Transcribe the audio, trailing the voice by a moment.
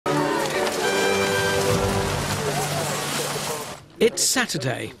It's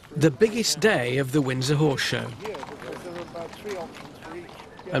Saturday, the biggest day of the Windsor Horse Show.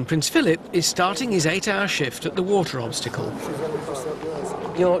 And Prince Philip is starting his 8-hour shift at the water obstacle.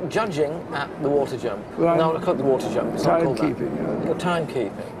 You're judging at the water jump. Well, no, not the water jump. It's not called that. Timekeeping. You're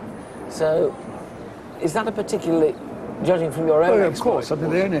timekeeping. So, is that a particularly, judging from your own Well, of course. I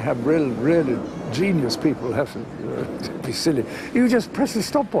mean, they only have really genius people have to be silly. You just press the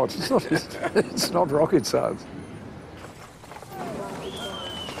stopwatch. It's not rocket science.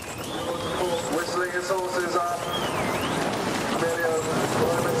 Whistling his horses up.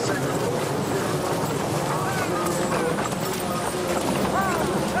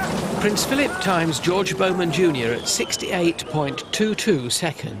 Prince Philip times George Bowman Jr. at 68.22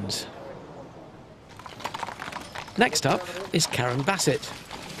 seconds. Next up is Karen Bassett.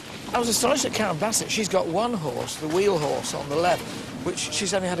 I was astonished at Karen Bassett. She's got one horse, the wheel horse, on the left, which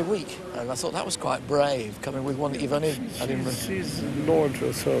she's only had a week. And I thought that was quite brave, coming with one that you've only had in... She's loyal to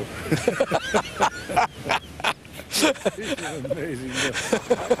herself. She's amazing.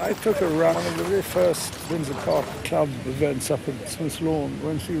 I took her around one of the very first Windsor Park Club events up at Smith's Lawn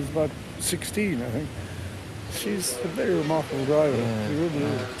when she was about 16, I think. She's a very remarkable driver. She really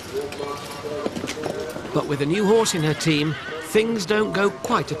is. But with a new horse in her team, things don't go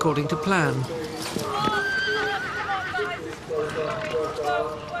quite according to plan.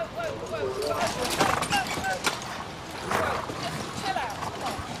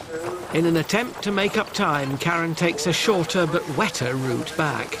 In an attempt to make up time, Karen takes a shorter but wetter route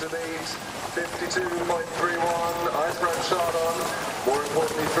back. 52.31, Iceberg shot on. More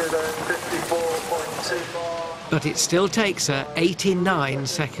importantly through there, 54.25. But it still takes her 89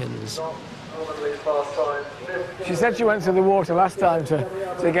 seconds. She said she went to the water last time to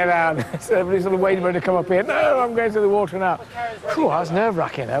get out. So everybody's sort of waiting for her to come up here. No, I'm going to the water now. Whew, that was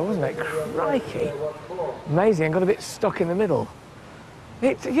nerve-wracking, though, wasn't it? Crikey. Amazing, I got a bit stuck in the middle.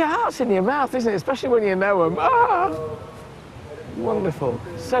 Your heart's in your mouth, isn't it? Especially when you know them. Ah! Wonderful.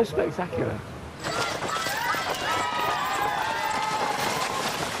 So spectacular.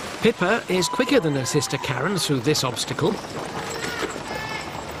 Pippa is quicker than her sister Karen through this obstacle.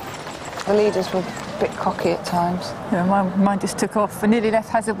 The leaders were a bit cocky at times. Yeah, mine just took off. I nearly left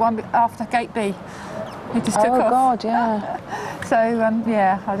Hazard one after gate B. It just took off. Oh, God, yeah. So,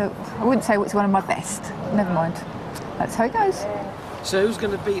 yeah, I wouldn't say it's one of my best. Never mind. That's how it goes. So who's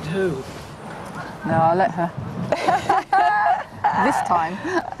going to beat who? No, I'll let her. This time.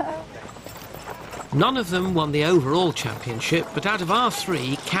 None of them won the overall championship, but out of our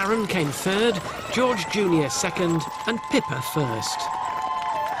three, Karen came third, George Jr. second, and Pippa first.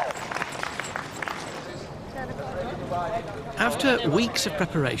 After weeks of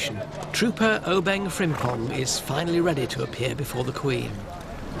preparation, Trooper Obeng Frimpong is finally ready to appear before the Queen.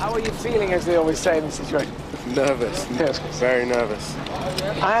 How are you feeling, as they always say in this situation? Nervous. Yes. Very nervous.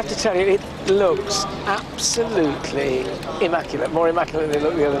 I have to tell you, it looks absolutely immaculate, more immaculate than it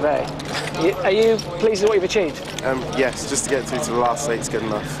looked the other day. Are you pleased with what you've achieved? Yes, just to get through to the last 8's good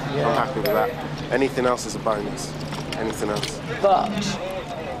enough. Yeah. I'm happy with that. Anything else is a bonus. Anything else. But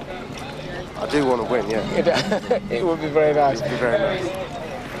I do want to win, yeah. it would be very nice. It would be very nice.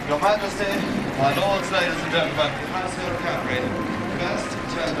 Your Majesty, my lords, ladies and gentlemen, how's your recovery? First,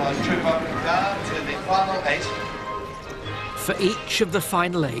 turn our trooper down to the final 8. For each of the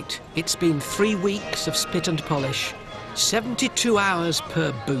final 8, it's been 3 weeks of spit and polish, 72 hours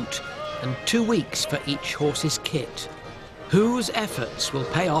per boot, and 2 weeks for each horse's kit. Whose efforts will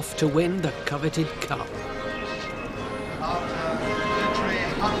pay off to win the coveted cup? After literally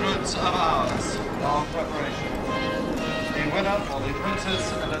hundreds of hours of preparation, the winner for the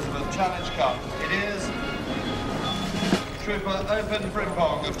Princess Elizabeth Challenge Cup, it is Trooper Open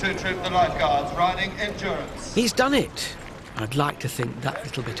Frimpong of 2 Troop the Lifeguards, riding Endurance. He's done it. I'd like to think that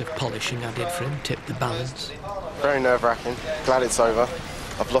little bit of polishing I did for him tipped the balance. Very nerve-wracking. Glad it's over.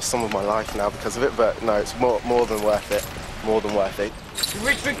 I've lost some of my life now because of it, but no, it's more than worth it. More than worth it.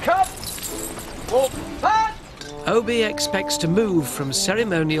 Richard Cup! Walk back! Obi expects to move from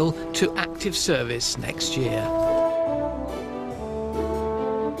ceremonial to active service next year.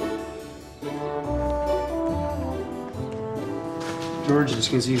 George, as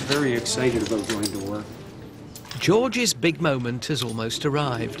you can see, he's very excited about going to work. George's big moment has almost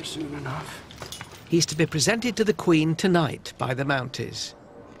arrived. Soon enough. He's to be presented to the Queen tonight by the Mounties.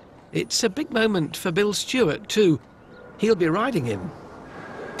 It's a big moment for Bill Stewart too. He'll be riding him.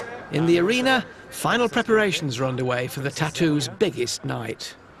 In the arena, final preparations are underway for the Tattoo's biggest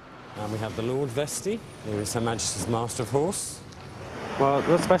night. And we have the Lord Vesti, who is Her Majesty's Master of Horse. Well,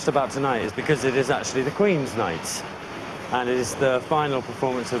 what's special about tonight is because it is actually the Queen's night. And it is the final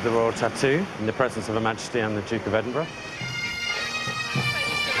performance of the Royal Tattoo in the presence of Her Majesty and the Duke of Edinburgh.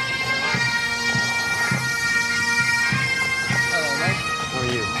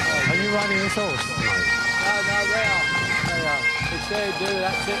 this horse tonight? No, they are. They are. It's their do,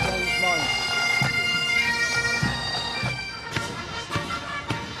 that's it, then it's mine.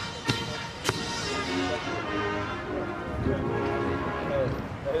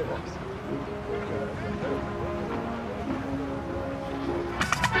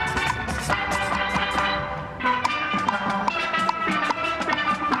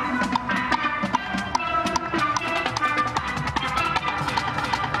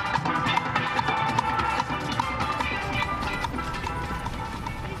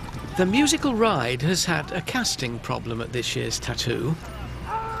 The musical ride has had a casting problem at this year's tattoo.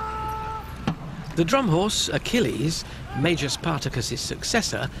 The drum horse, Achilles, Major Spartacus's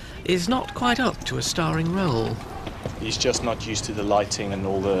successor, is not quite up to a starring role. He's just not used to the lighting and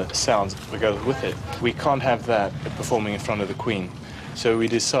all the sounds that go with it. We can't have that performing in front of the Queen. So we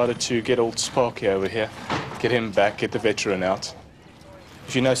decided to get old Sparky over here, get him back, get the veteran out.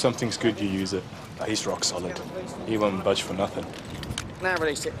 If you know something's good, you use it. He's rock solid. He won't budge for nothing. Now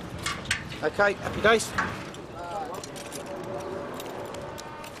release it. Okay, happy days.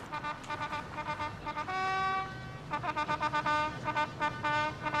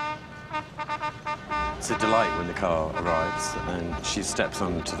 It's a delight when the car arrives and she steps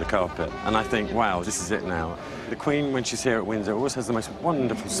onto the carpet. And I think, wow, this is it now. The Queen, when she's here at Windsor, always has the most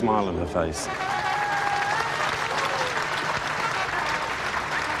wonderful smile on her face.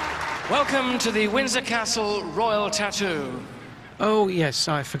 Welcome to the Windsor Castle Royal Tattoo. Oh, yes,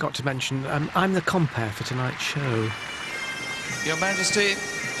 I forgot to mention, I'm the compere for tonight's show. Your Majesty,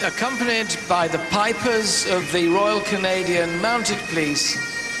 accompanied by the pipers of the Royal Canadian Mounted Police,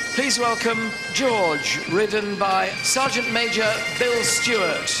 please welcome George, ridden by Sergeant Major Bill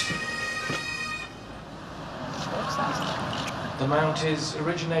Stewart. The mount is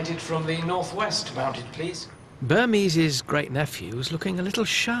originated from the Northwest Mounted Police. Burmese's great-nephew is looking a little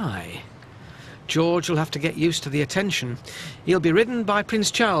shy. George will have to get used to the attention. He'll be ridden by Prince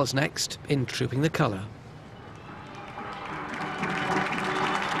Charles next, in Trooping the Colour.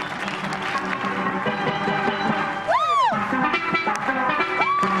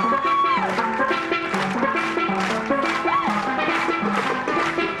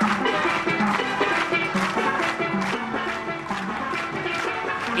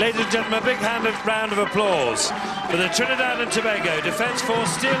 Ladies and gentlemen, a big round of applause for the Trinidad and Tobago Defence Force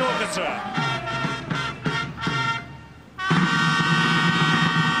Steel Orchestra.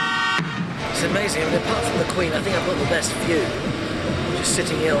 It's amazing. I mean, apart from the Queen, I think I've got the best view. Just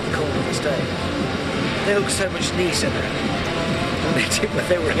sitting here on the corner of the stage. They look so much nicer now than they did when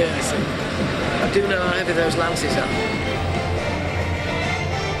they were rehearsing. I do know how heavy those lances are.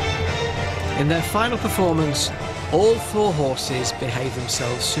 In their final performance, all four horses behave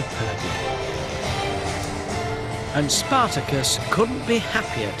themselves superbly. And Spartacus couldn't be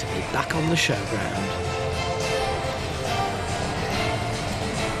happier to be back on the showground.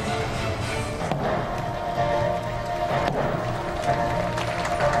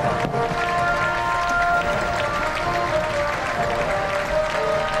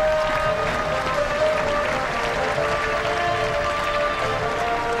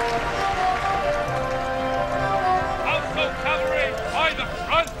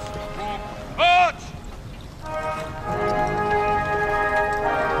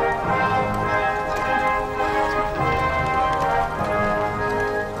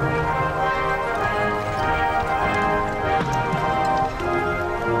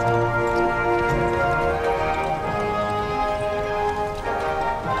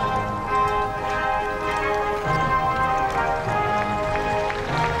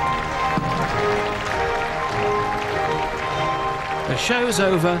 The show's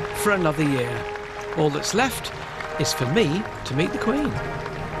over for another year. All that's left is for me to meet the Queen.